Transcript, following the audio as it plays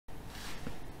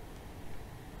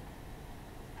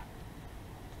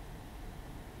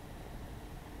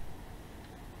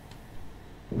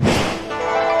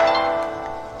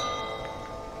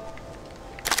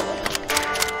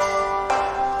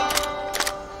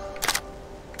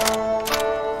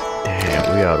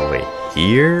We all the way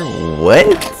here? What?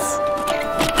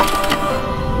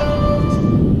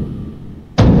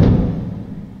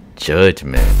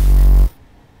 Judgment.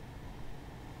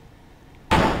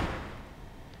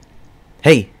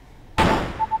 Hey!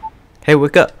 Hey,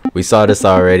 wake up! We saw this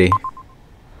already.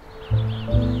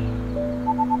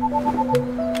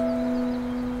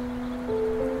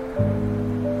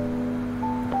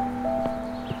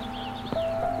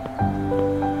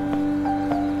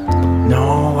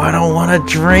 No, I don't want to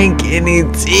drink any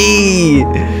tea!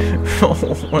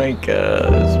 Oh my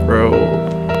gosh, bro.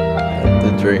 I have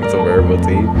to drink some herbal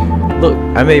tea. Look,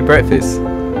 I made breakfast.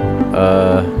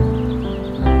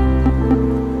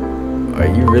 Are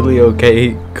you really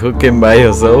okay cooking by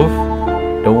yourself?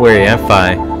 Don't worry, I'm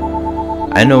fine.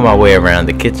 I know my way around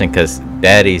the kitchen because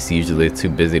Daddy's usually too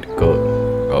busy to cook.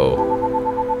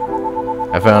 Oh.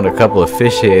 I found a couple of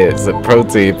fish heads and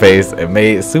protein paste and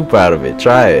made soup out of it.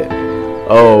 Try it.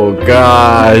 Oh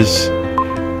gosh.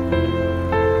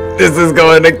 This is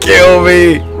going to kill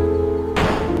me.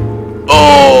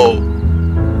 Oh.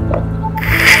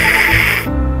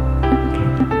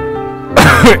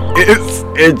 It's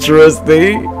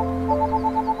interesting.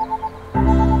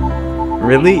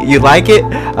 Really? You like it?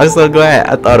 I'm so glad.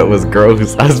 I thought it was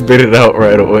gross. I spit it out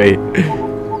right away.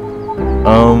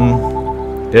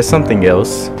 There's something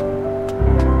else.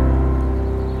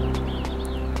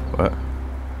 What?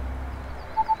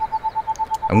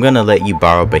 I'm gonna let you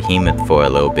borrow Behemoth for a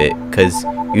little bit, cause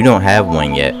you don't have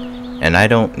one yet, and I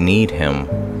don't need him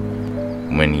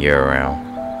when you're around.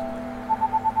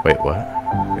 Wait, what?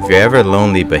 If you're ever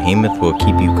lonely, Behemoth will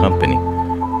keep you company.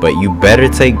 But you better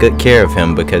take good care of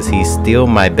him because he's still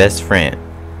my best friend.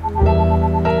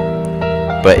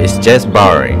 But it's just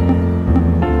borrowing.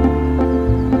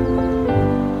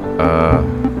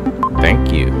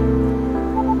 Thank you.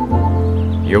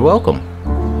 You're welcome.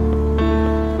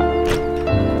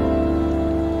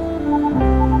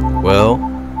 Well,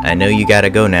 I know you gotta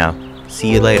go now.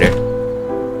 See you later.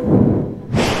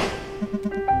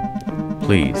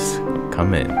 Please,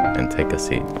 come in and take a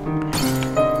seat.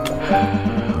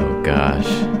 Oh gosh.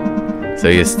 So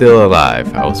you're still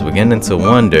alive. I was beginning to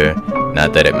wonder,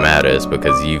 not that it matters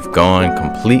because you've gone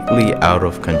completely out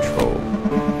of control.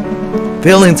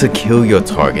 Failing to kill your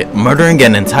target, murdering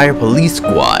an entire police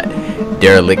squad,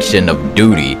 dereliction of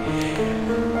duty.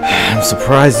 I'm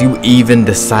surprised you even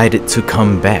decided to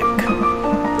come back.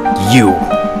 You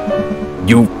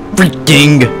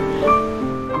freaking...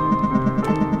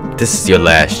 This is your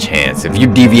last chance. If you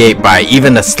deviate by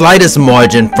even the slightest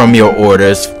margin from your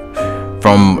orders,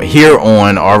 from here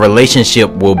on, our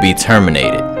relationship will be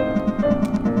terminated.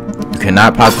 You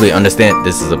cannot possibly understand.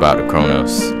 This is about the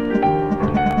Kronos.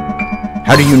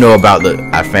 How do you know about the...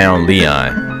 I found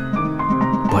Leon.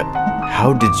 But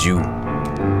how did you...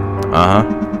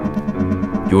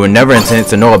 You were never intended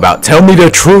to know about... Tell me the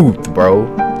truth, bro.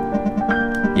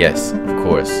 Yes, of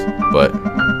course. But...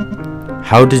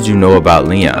 how did you know about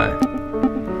Leon?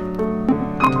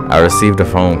 I received a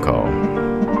phone call.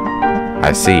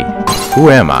 I see. Who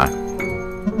am I?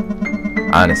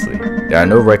 Honestly, there are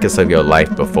no records of your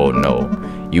life before No.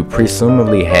 You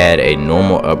presumably had a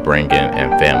normal upbringing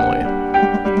and family.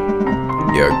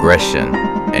 Your aggression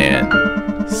and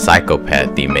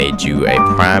psychopathy made you a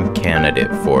prime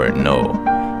candidate for No.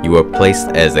 You were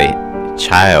placed as a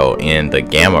child in the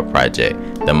Gamma Project,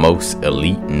 the most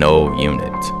elite No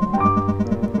unit.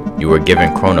 You were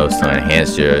given Kronos to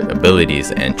enhance your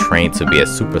abilities and trained to be a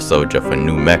super soldier for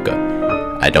New Mecha.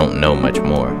 I don't know much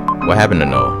more. What happened to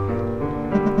Noah?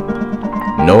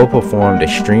 Noah performed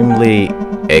extremely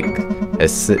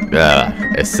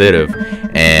assertive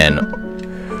and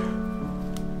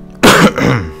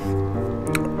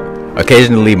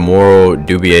occasionally moral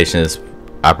dubious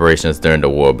operations during the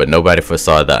war, but nobody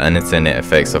foresaw the unintended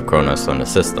effects of Kronos on the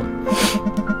system.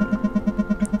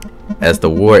 As the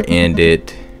war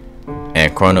ended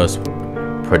and Kronos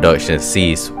production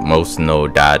ceased, most No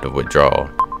died of withdrawal.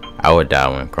 I would die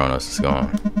when Kronos is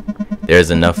gone. There is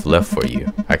enough left for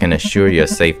you. I can assure your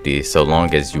safety so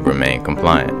long as you remain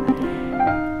compliant.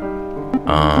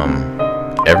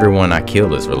 Everyone I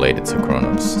kill is related to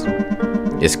Kronos.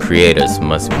 Its creators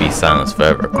must be silenced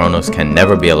forever. Kronos can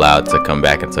never be allowed to come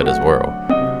back into this world.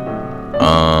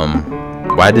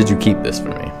 Why did you keep this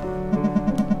from me?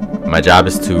 My job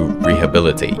is to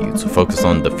rehabilitate you, to focus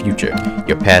on the future.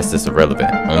 Your past is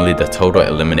irrelevant. Only the total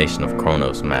elimination of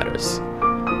Kronos matters.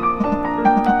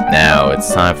 Now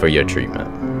it's time for your treatment.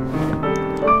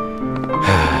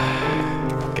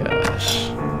 Gosh.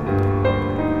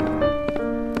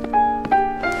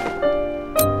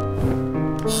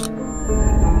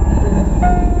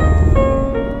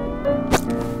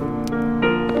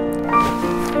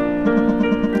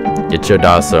 Get your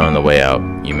daughter on the way out.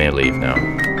 You may leave now.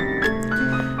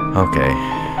 Okay,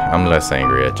 I'm less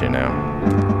angry at you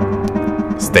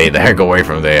now. Stay the heck away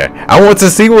from there. I want to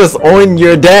see what's on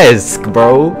your desk,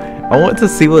 bro. I want to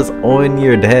see what's on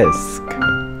your desk.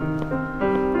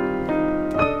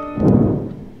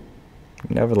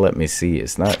 You never let me see.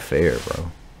 It's not fair,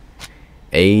 bro.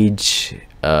 Age,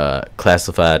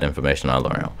 classified information all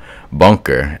around.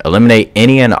 Bunker. Eliminate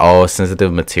any and all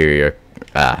sensitive material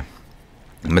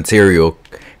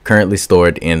currently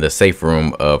stored in the safe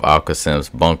room of Alcasim's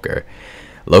bunker.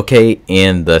 Locate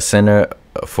in the center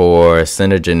for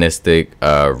synergistic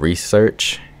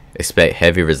research. Expect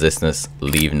heavy resistance.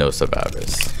 Leave no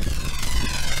survivors.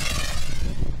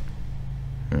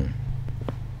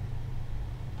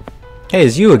 Hey,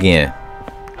 it's you again.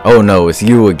 Oh no, it's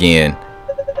you again.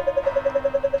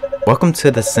 Welcome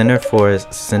to the Center for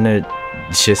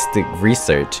Synergistic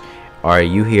Research. Are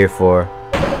you here for...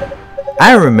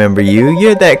 I remember you.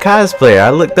 You're that cosplayer. I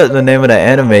looked up the name of the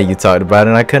anime you talked about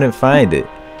and I couldn't find it.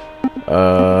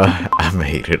 I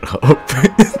made it up.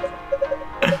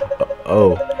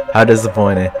 Oh, how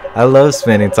disappointing. I love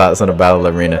spending talks on the battle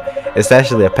arena. It's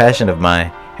actually a passion of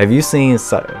mine. Have you seen...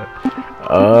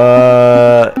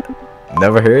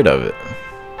 Never heard of it.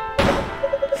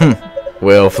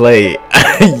 Well played.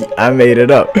 I made it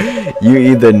up. You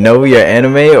either know your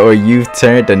anime or you've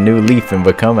turned a new leaf and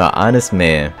become an honest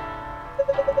man.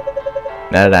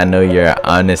 Now that I know you're an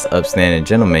honest, upstanding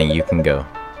gentleman, you can go.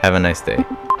 Have a nice day.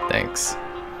 Thanks.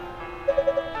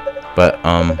 But,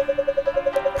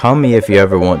 call me if you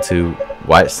ever want to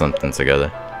watch something together.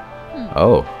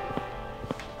 Oh.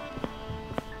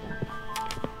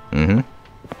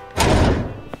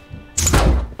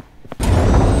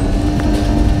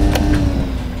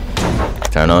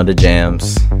 Turn on the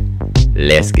jams.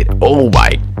 Let's get it. Oh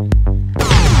my.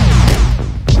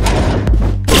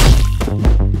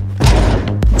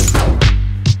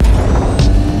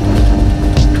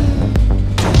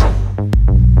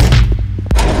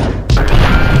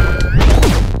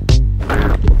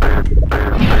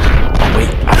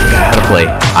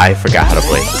 I forgot how to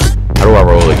play. How do I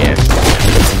roll again?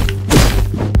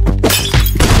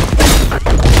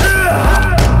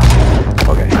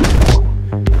 Okay.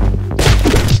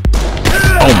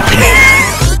 Oh my.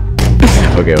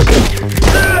 Okay.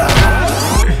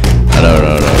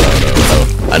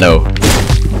 I know.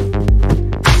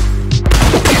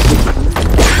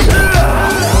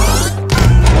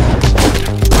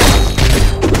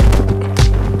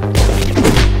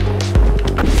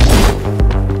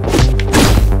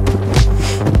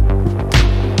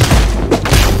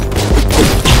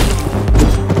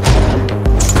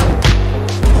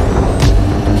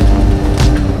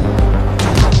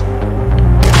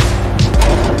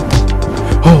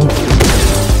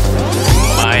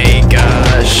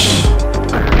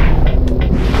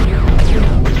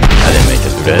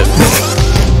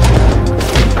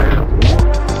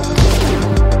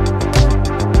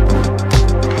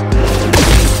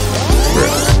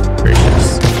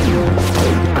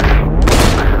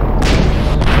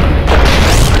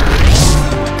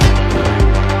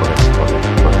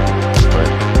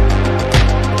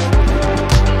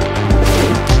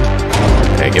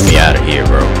 Get me out of here,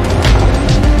 bro.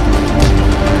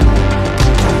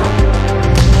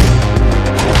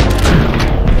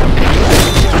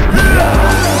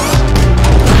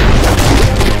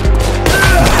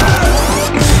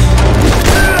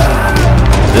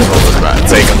 This one was about to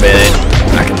take a minute.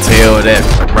 I can tell that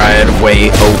right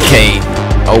away. Okay.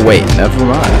 Oh wait, never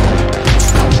mind.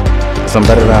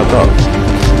 Something better than I thought.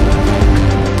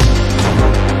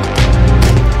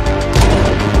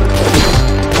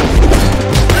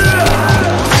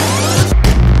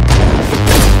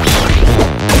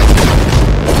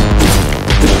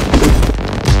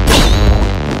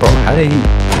 How did he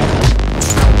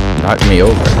knock me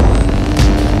over?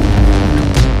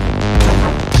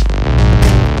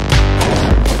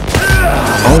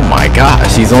 Oh my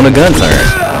gosh, he's on a gun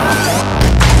turn.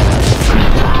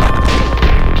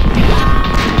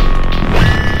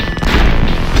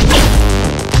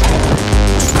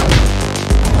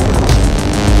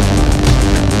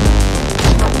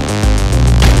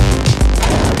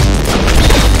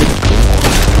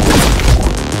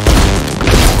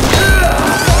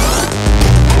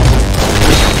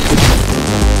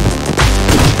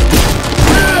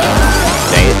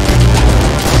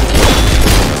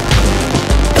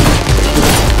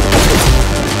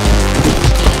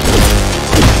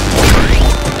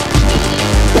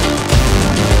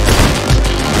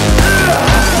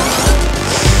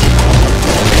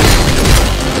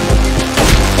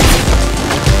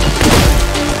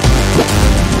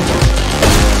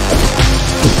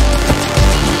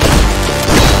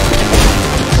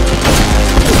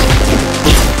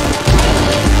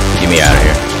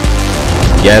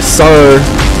 Yes, sir.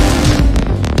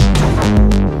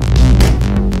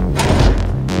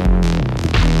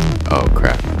 Oh,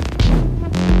 crap.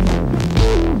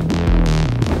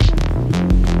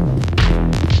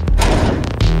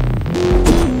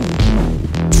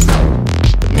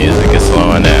 The music is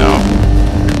slowing down.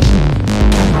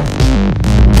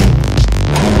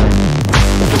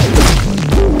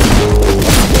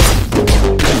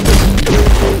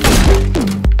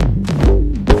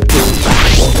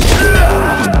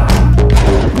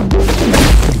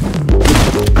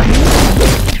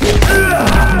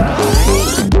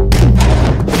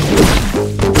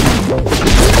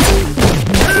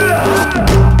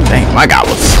 My guy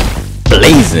was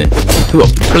blazing. He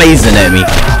was blazing at me.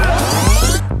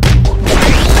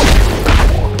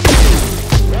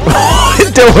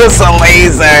 There was a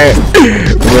laser,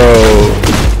 bro.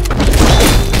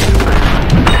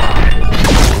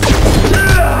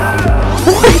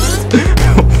 What?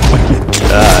 Oh my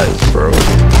gosh, bro.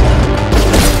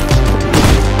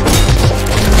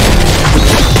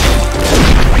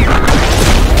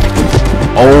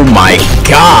 Oh my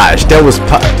gosh, that was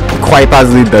quite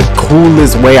possibly the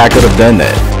coolest way I could have done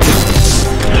that.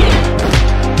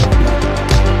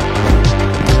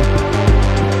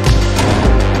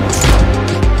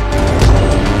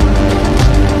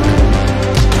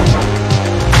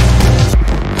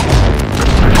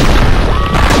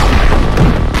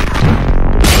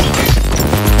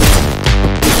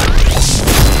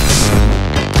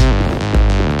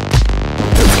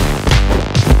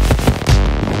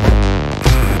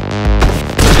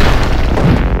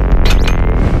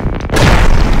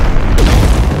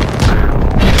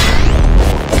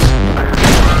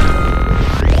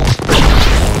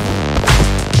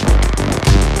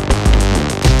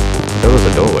 There was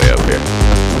a doorway up here.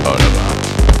 Oh, never mind.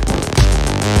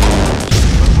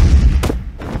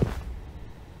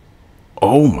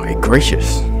 Oh my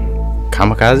gracious.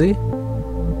 Kamikaze?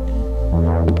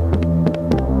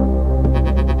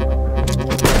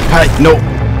 Hi, no.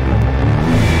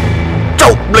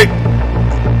 Don't blink.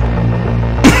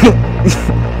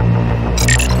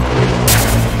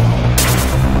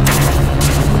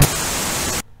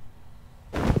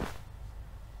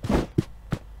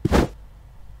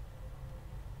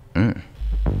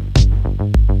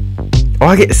 Oh,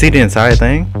 I get to see the entire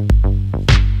thing?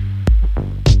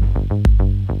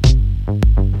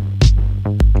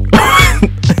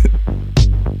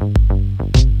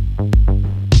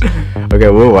 Okay,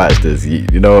 we'll watch this.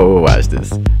 You know what? We'll watch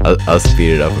this. I'll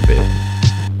speed it up a bit.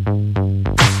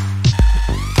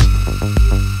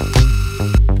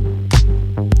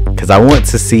 Cause I want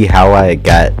to see how I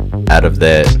got out of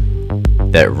that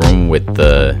room with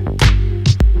the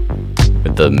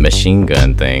machine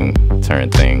gun thing,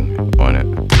 turn thing on it.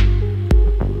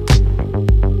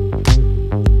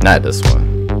 Not this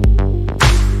one.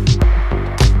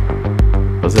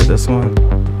 Was it this one?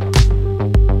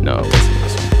 No, it wasn't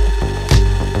this one.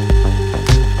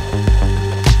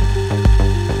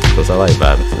 Cause I like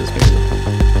vibing to this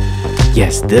music.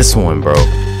 Yes, this one, bro.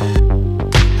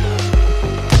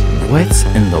 What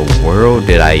in the world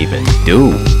did I even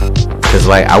do? Cause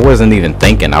like I wasn't even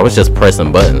thinking. I was just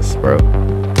pressing buttons, bro.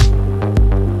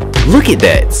 Look at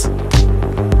that.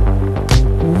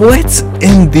 What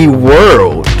in the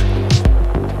world?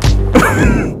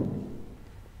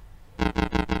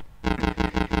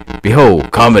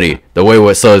 Behold, comedy, the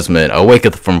wayward swordsman,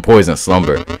 awaketh from poison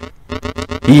slumber.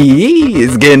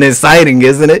 It's getting exciting,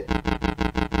 isn't it?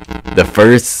 The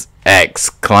first act's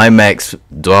climax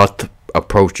doth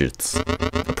approacheth.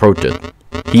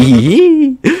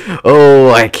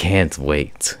 Oh, I can't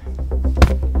wait.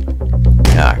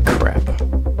 Ah, crap.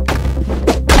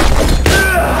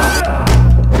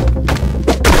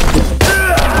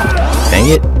 Dang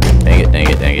it.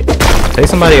 Take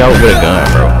somebody out with a gun,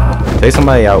 bro. Take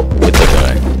somebody out with a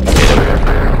gun. Okay, there we go.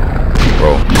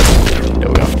 Roll. There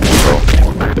we go. Roll.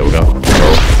 There we go.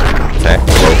 Roll. Attack.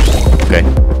 Roll. Okay.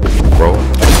 Roll.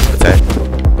 Attack.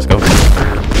 Let's go.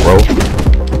 Roll.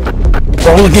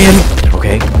 Roll again.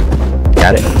 Okay.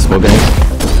 Got it. Smoke grenade.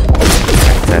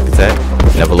 Attack.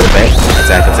 Never look back.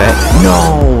 Attack.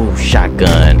 No!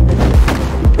 Shotgun.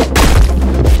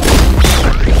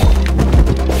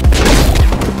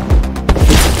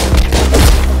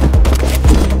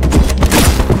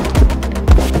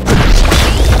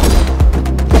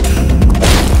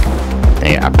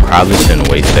 I probably shouldn't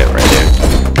waste that right there.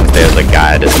 There's a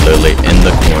guy that's literally in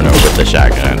the corner with the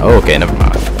shotgun. Oh, okay, never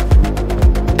mind.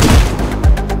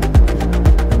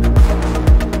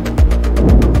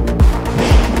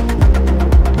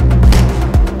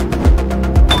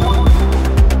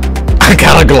 I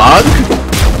got a Glock?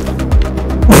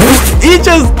 He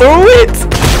just threw it?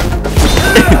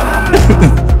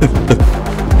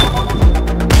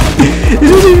 He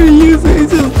didn't even use it, he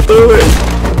just threw it.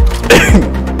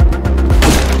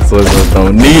 Swordsmen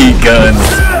don't need guns.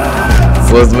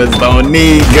 Swordsmen don't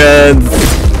need guns.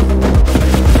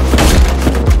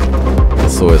 A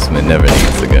swordsman never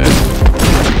needs a gun.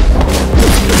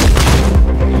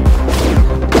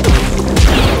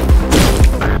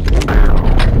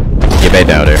 Get back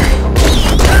down there.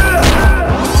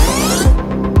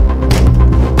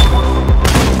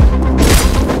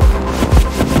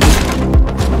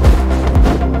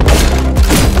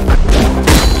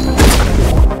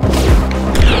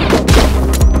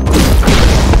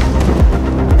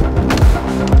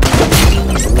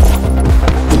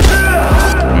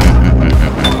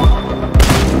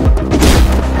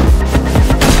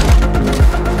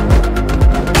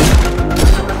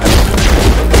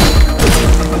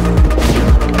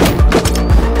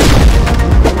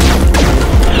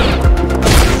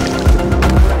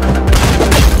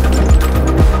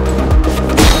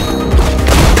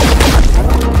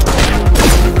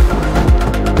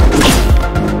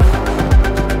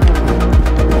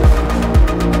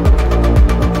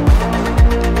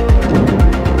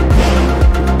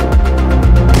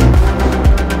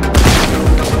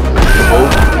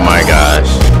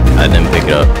 I didn't pick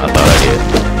it up. I thought I did.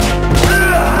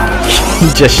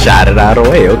 He just shot it out of the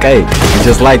way. Okay,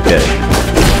 just like that.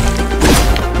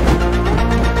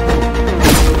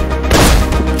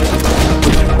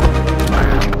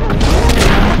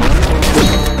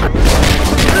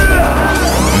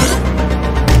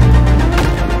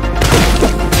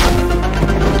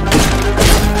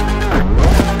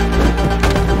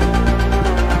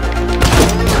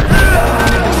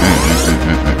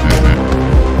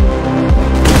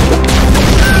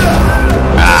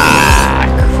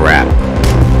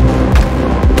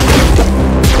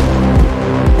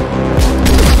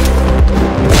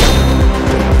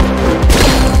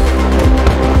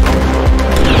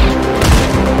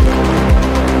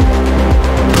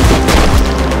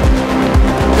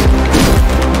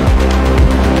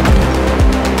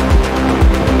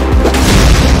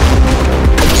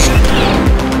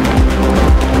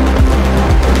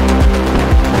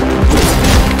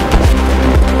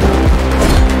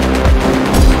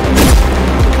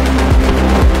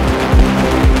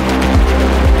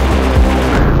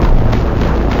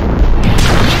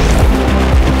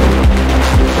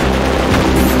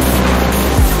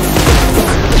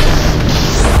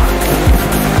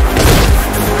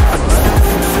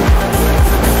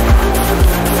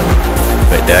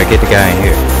 Did I get the guy in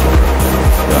here?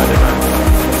 No, I did not.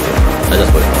 I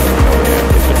just put him over here.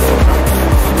 Fix the door.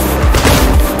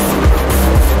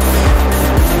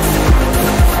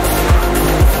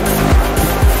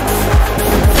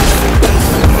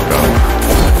 Smoke out.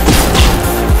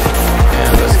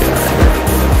 Yeah, let's get out of here.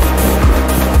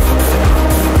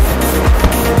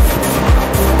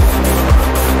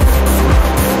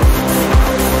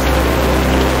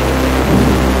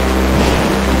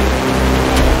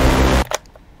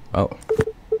 Oh.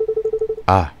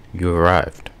 Ah, you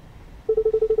arrived.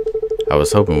 I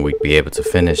was hoping we'd be able to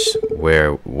finish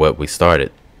what we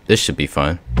started. This should be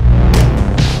fun.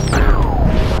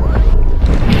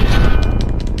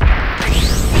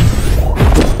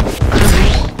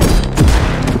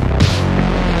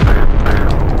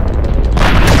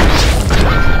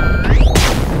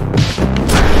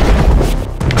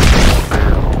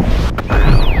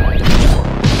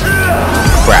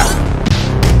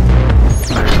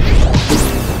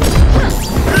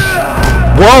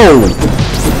 Whoa!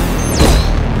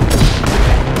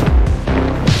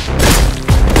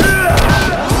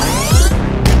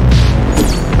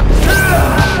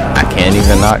 I can't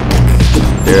even knock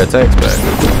their attacks back.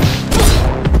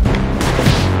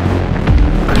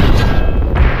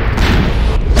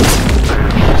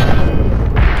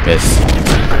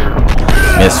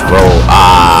 Miss roll.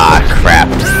 Ah, crap.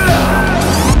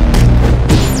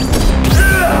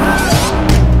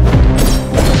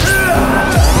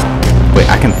 Wait,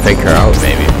 I can fake her out,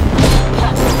 maybe.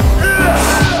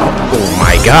 Oh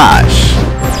my gosh.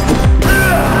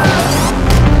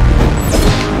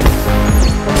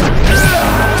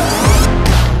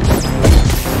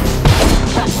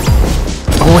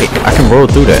 Oh wait, I can roll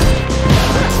through that.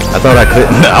 I thought I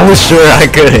couldn't. I was sure I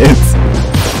couldn't.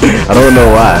 I don't know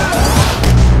why.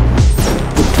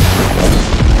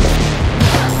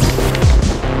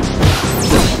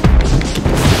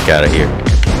 Get out of here.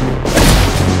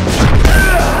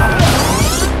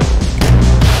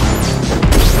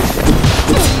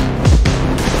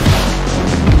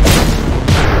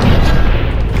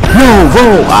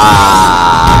 Whoa!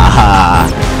 Ah!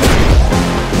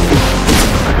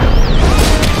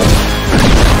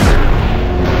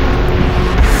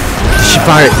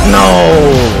 fired. No!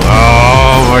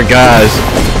 Oh my gosh.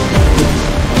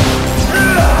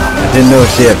 I didn't know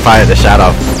if she had fired the shot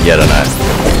off yet or not.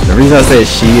 The reason I said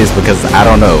she is because I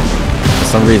don't know. For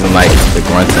some reason, like, the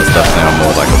grunts and stuff sound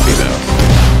more like a female.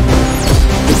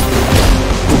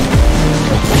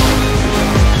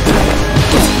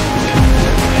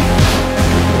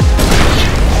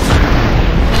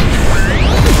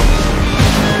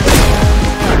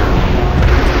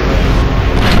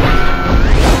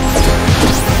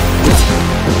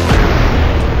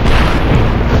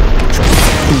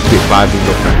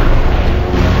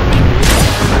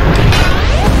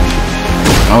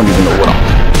 I don't even know what I'm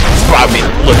probably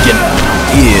looking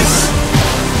is.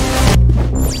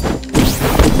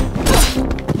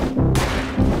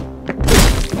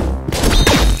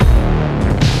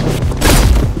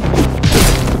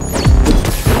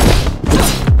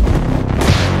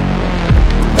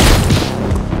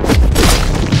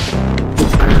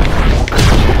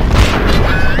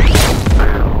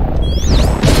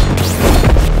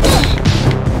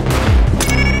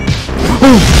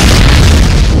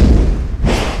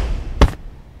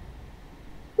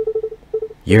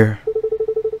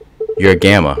 You're a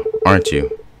Gamma, aren't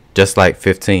you? Just like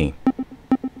 15.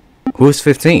 Who's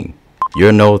 15?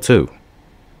 You're Null too.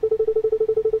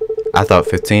 I thought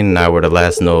 15 and I were the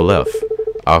last Null left.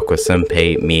 Aqua-Sim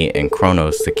paid me and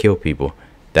Kronos to kill people.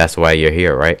 That's why you're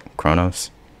here, right, Kronos?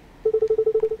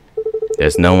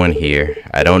 There's no one here.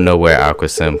 I don't know where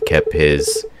Aqua-Sim kept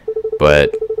his,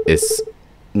 but it's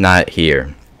not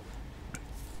here.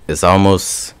 It's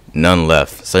almost none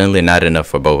left. Certainly not enough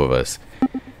for both of us.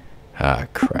 Ah,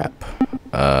 crap.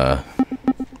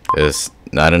 It's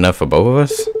not enough for both of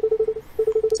us?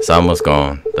 It's almost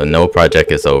gone. The No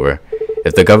project is over.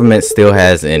 If the government still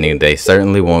has any, they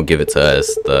certainly won't give it to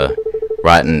us. The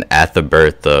rotten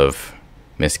afterbirth of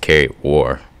miscarried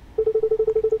war.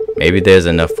 Maybe there's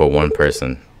enough for one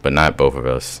person, but not both of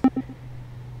us.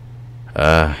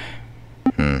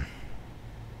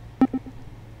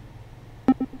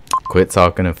 Quit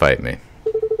talking and fight me.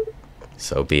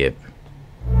 So be it.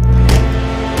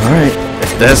 Alright,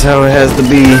 if that's how it has to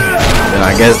be, then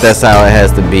I guess that's how it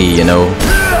has to be, you know.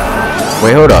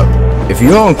 Wait, hold up. If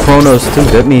you're on Kronos too,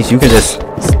 that means you can just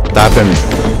stop him.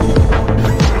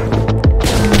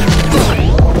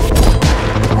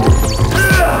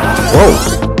 Whoa!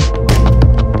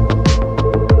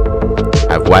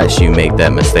 I've watched you make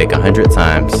that mistake 100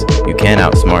 times. You can't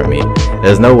outsmart me.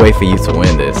 There's no way for you to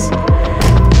win this.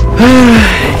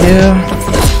 Yeah.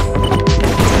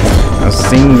 I've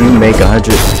seen you make 100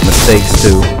 mistakes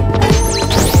too.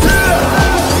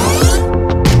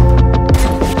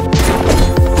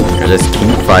 I just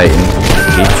keep fighting,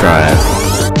 keep trying,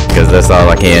 because that's all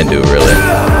I can do, really.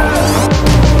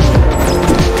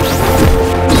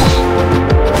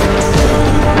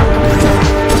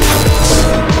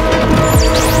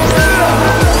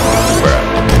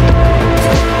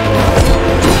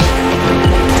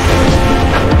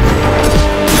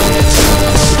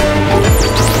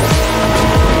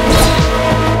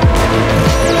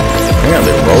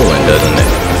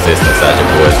 Inside your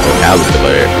boy's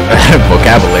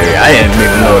vocabulary. I didn't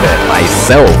even know that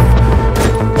myself.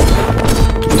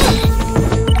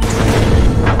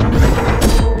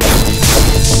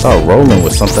 Oh, rolling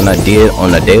was something I did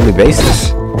on a daily basis.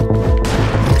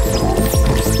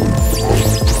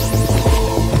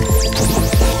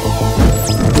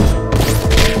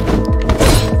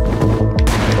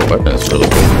 The weapon's really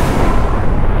cool.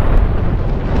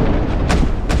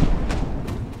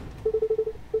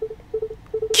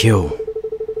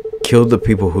 Kill the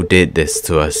people who did this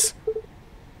to us.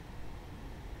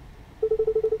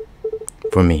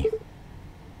 For me.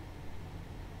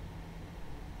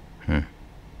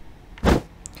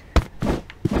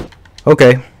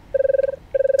 Okay.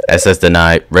 SS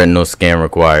denied. Retinal scan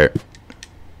required.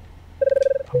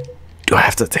 Do I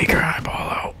have to take her eyeball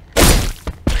out?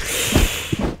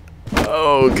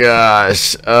 Oh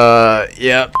gosh.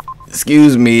 Yep.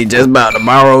 Excuse me. Just about to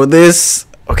borrow this.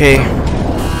 Okay.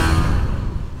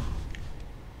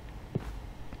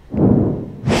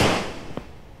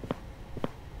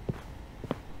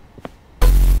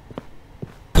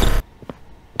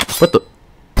 What the?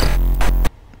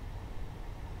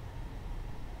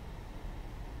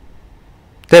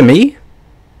 That me?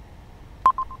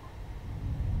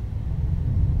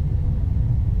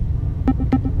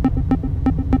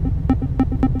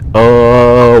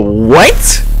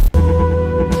 What?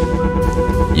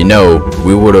 You know,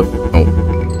 we would have. Oh.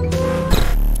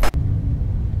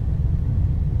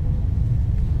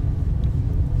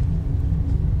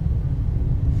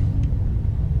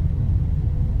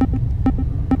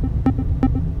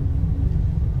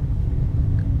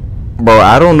 Bro,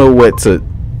 I don't know what to.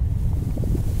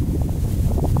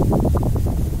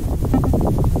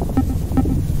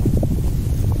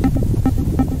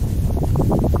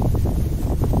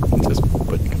 Just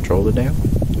put the controller down.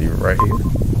 Leave it right here.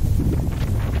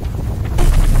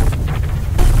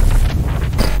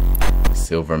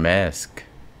 Silver mask.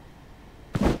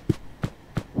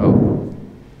 Oh.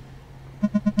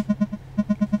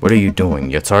 What are you doing?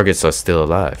 Your targets are still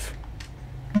alive.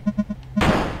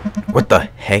 What the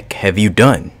heck have you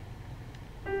done?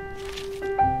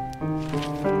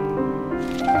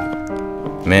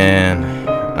 Man,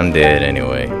 I'm dead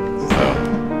anyway,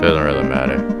 so doesn't really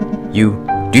matter.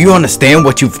 Do you understand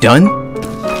what you've done?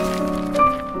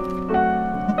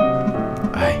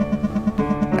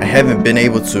 I haven't been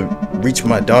able to reach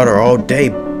my daughter all day.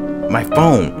 My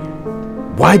phone.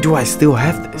 Why do I still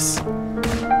have this?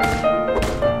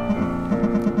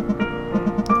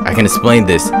 I can explain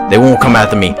this. They won't come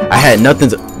after me. I had nothing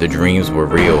to... The dreams were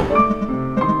real.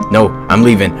 No, I'm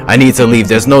leaving. I need to leave.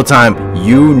 There's no time.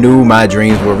 You knew my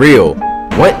dreams were real.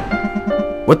 What?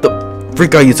 What the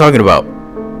freak are you talking about?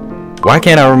 Why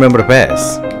can't I remember the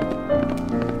past?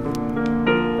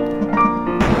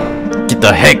 Get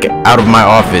the heck out of my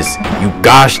office, you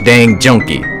gosh dang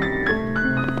junkie.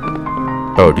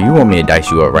 Bro, do you want me to dice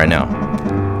you up right now?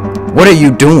 What are you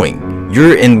doing?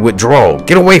 You're in withdrawal.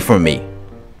 Get away from me.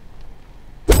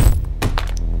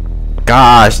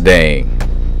 Gosh dang.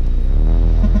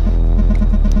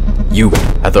 You,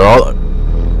 after all...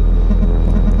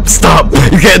 Stop!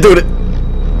 You can't do it!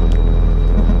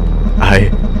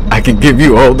 I can give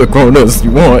you all the Chronos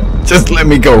you want. Just let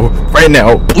me go. Right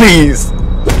now, please!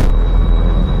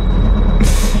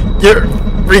 You're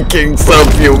freaking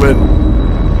subhuman.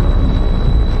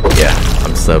 Yeah,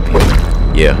 I'm subhuman.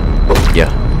 Yeah.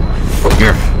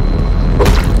 You're...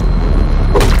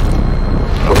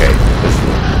 Okay.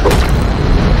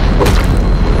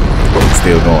 It's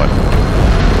still going.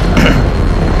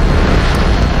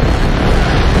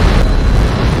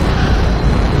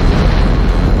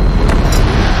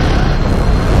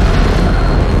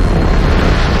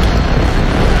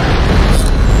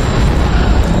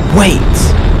 Wait.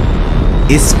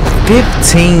 It's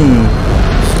 15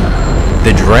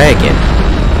 the dragon.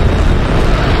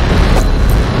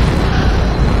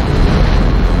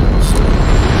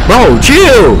 Bro,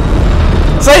 chill!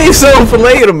 Save some for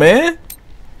later, man.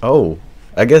 Oh,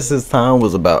 I guess his time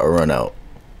was about to run out.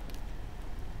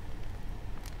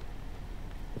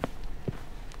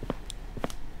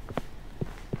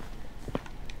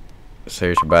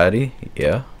 Search body,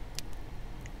 yeah.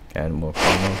 Got more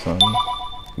promos on you.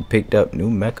 You picked up new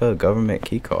mecha government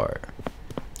keycard.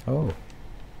 Oh,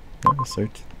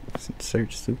 search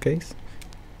suitcase.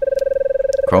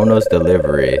 Chronos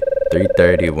delivery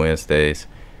 3:30 Wednesdays.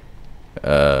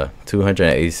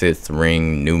 286th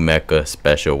ring new mecha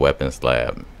special weapons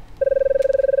lab.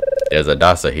 There's a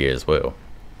DASA here as well.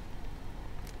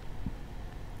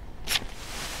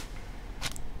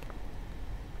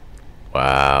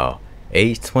 Wow,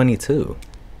 age 22.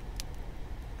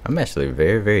 I'm actually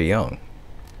very young.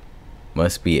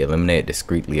 Must be eliminated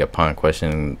discreetly upon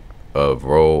questioning of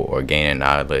role or gaining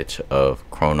knowledge of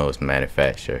Chronos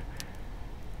manufacture.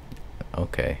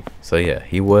 Okay, so yeah,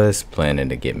 he was planning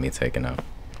to get me taken out,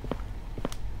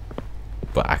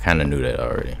 but I kind of knew that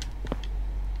already.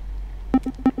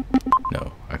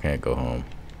 No, I can't go home.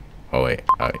 Oh wait,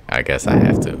 I guess I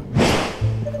have to.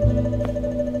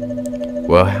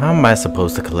 Well, how am I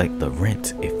supposed to collect the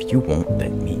rent if you won't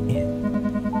let me in?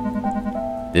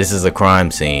 This is a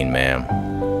crime scene, ma'am.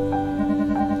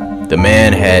 The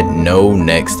man had no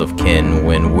next of kin.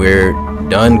 When we're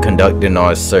done conducting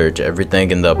our search,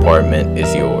 everything in the apartment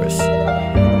is yours.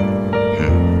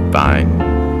 Fine.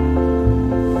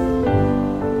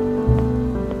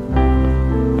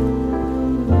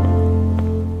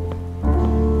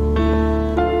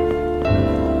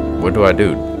 What do I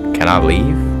do? Can I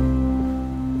leave?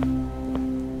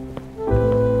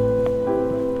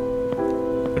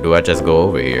 Or do I just go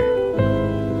over here?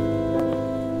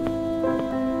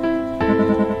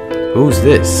 Who's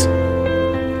this?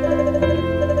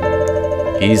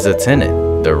 He's a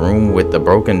tenant. The room with the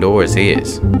broken door is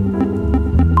his.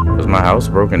 Was my house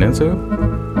broken into?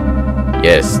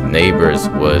 Yes, neighbors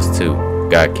was too.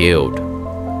 Got killed.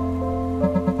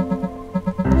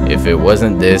 If it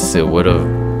wasn't this, it would have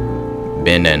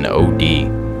been an OD.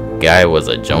 Guy was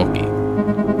a junkie.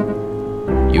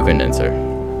 You can enter.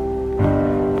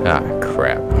 Ah,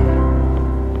 crap.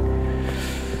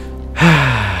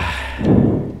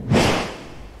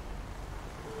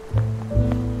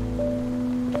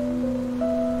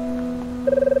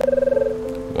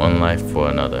 One life for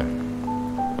another.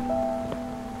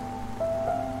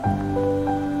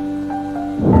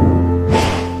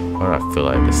 Why do I feel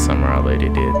like the samurai lady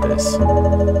did this?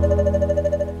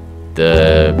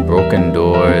 The broken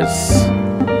doors.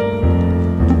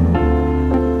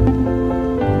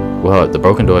 Well, the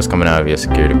broken doors coming out of your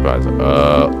security closet.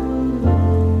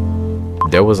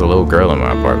 There was a little girl in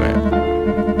my apartment.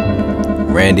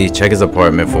 Randy, check his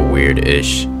apartment for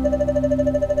weird-ish.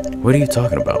 What are you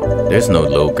talking about? There's no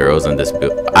little girls in this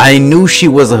building. I knew she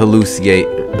was a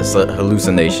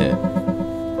hallucination.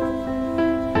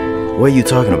 What are you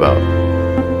talking about?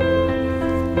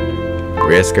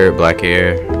 Red skirt, black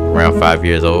hair, around 5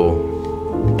 years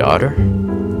old. Daughter?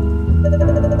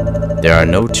 There are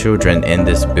no children in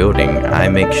this building. I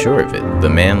make sure of it. The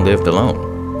man lived alone.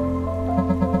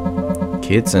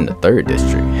 Kids in the 3rd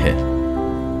district.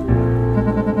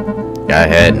 I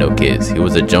had no kids. He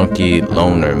was a junkie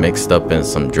loner mixed up in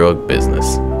some drug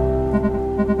business.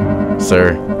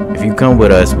 Sir, if you come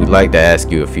with us, we'd like to ask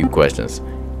you a few questions.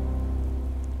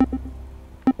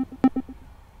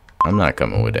 I'm not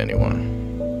coming with anyone.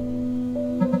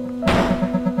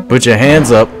 Put your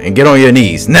hands up and get on your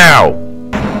knees now.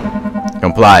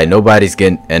 Comply. Nobody's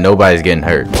getting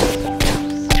hurt.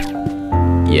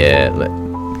 Yeah,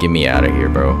 get me out of here,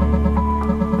 bro.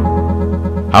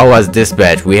 How was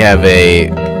dispatch? We have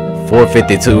a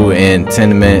 452 in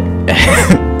tenement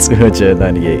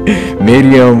 298.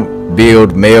 Medium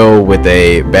build male with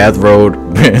a bathrobe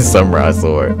and samurai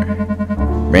sword.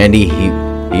 Randy, he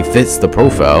fits the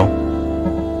profile.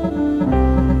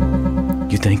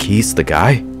 You think he's the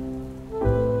guy?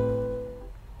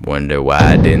 Wonder why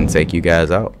I didn't take you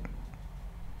guys out.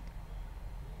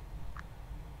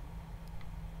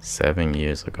 7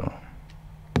 years ago.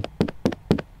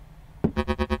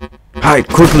 Hide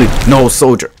quickly! No,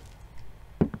 soldier!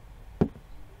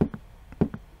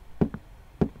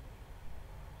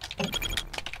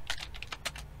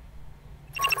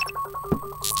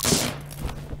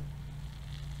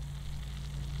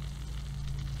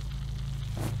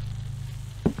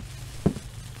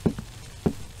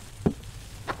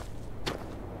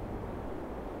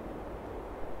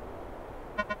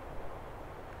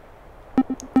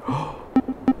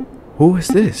 Who is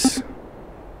this?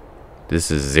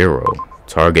 This is Zero.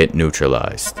 Target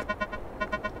neutralized.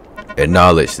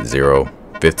 Acknowledged, Zero.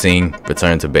 15,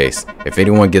 return to base. If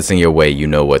anyone gets in your way, you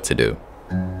know what to do.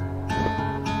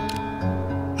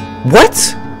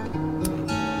 What?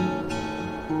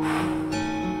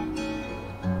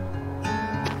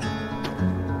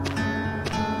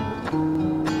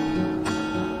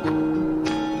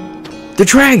 The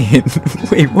dragon!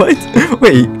 Wait, what?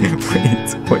 Wait.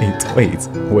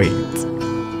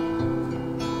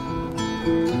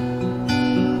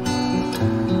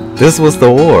 This was the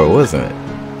war, wasn't it?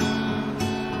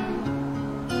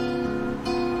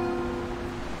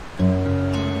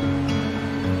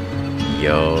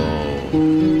 Yo.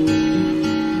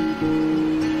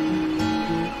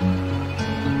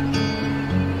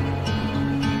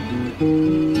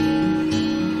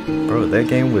 Bro, that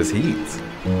game was heat.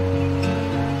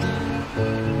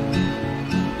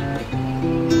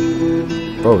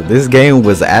 Bro, this game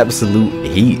was absolute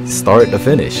heat, start to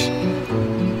finish.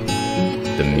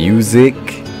 The music,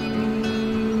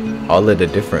 all of the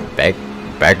different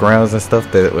backgrounds and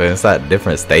stuff that were inside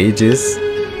different stages.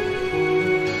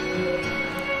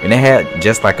 And it had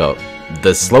just like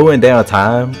the slowing down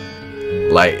time,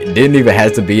 like didn't even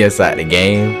have to be inside the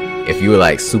game if you were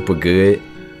like super good.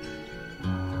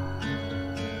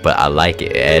 But I like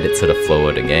it, it added to the flow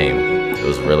of the game. It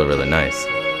was really, really nice.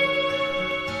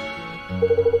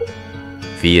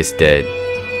 V is dead.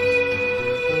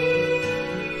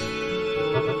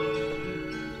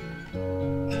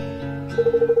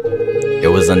 It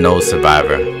was a no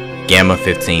survivor. Gamma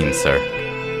 15, sir.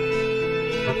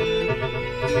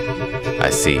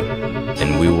 I see.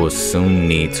 And we will soon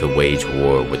need to wage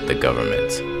war with the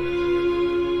government.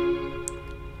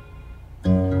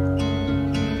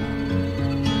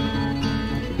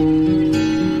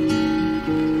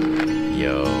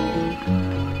 Yo.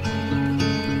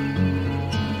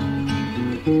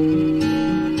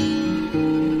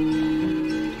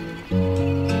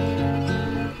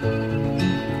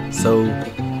 So,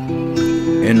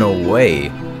 in a way,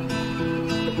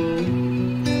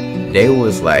 they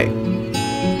was like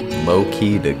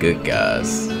low-key the good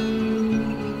guys.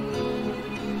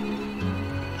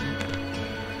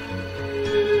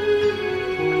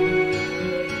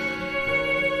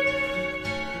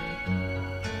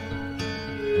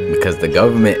 Because the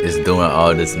government is doing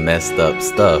all this messed up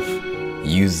stuff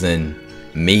using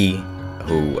me,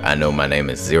 who I know my name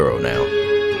is Zero now,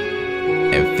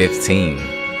 and 15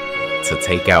 to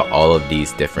take out all of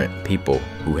these different people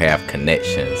who have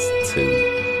connections to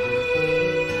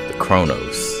the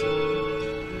Chronos.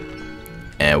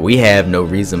 and we have no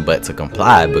reason but to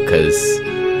comply because,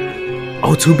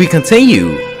 oh, to be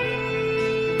continued.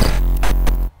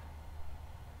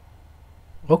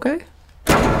 Okay.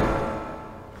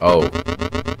 Oh,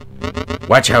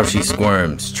 watch how she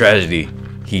squirms. Tragedy.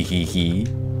 He he he.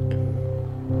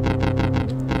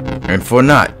 And for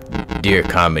not, dear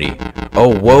comedy. Oh,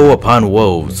 woe upon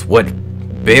woes, what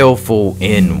baleful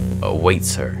end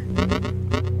awaits her.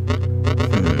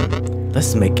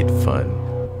 Let's make it fun.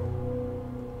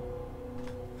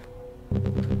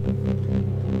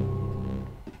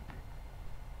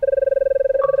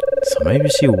 So maybe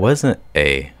she wasn't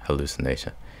a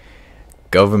hallucination.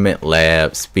 Government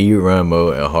lab, speedrun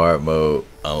mode, and hard mode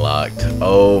unlocked.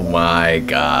 Oh my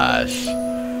gosh.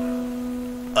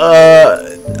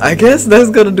 I guess that's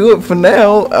gonna do it for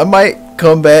now. I might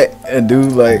come back and do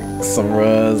like some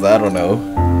runs. I don't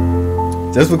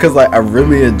know. Just because like I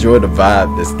really enjoy the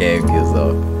vibe this game gives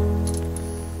off.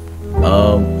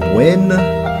 When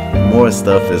more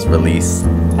stuff is released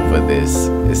for this,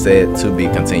 it said to be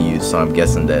continued. So I'm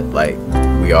guessing that like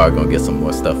we are gonna get some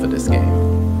more stuff for this game.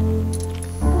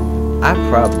 I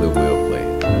probably will play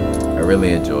it. I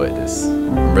really enjoyed this.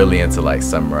 I'm really into like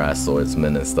samurai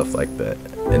swordsmen and stuff like that.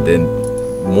 And then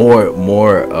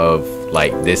more of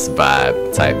like this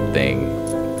vibe type thing,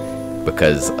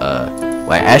 because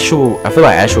like I feel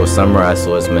like actual samurai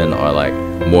swordsmen are like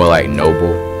more like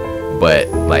noble, but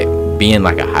like being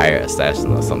like a higher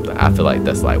assassin or something, I feel like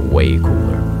that's like way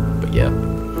cooler. But yeah,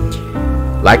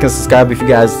 like and subscribe if you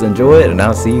guys enjoy it, and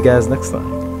I'll see you guys next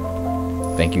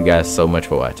time. Thank you guys so much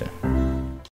for watching.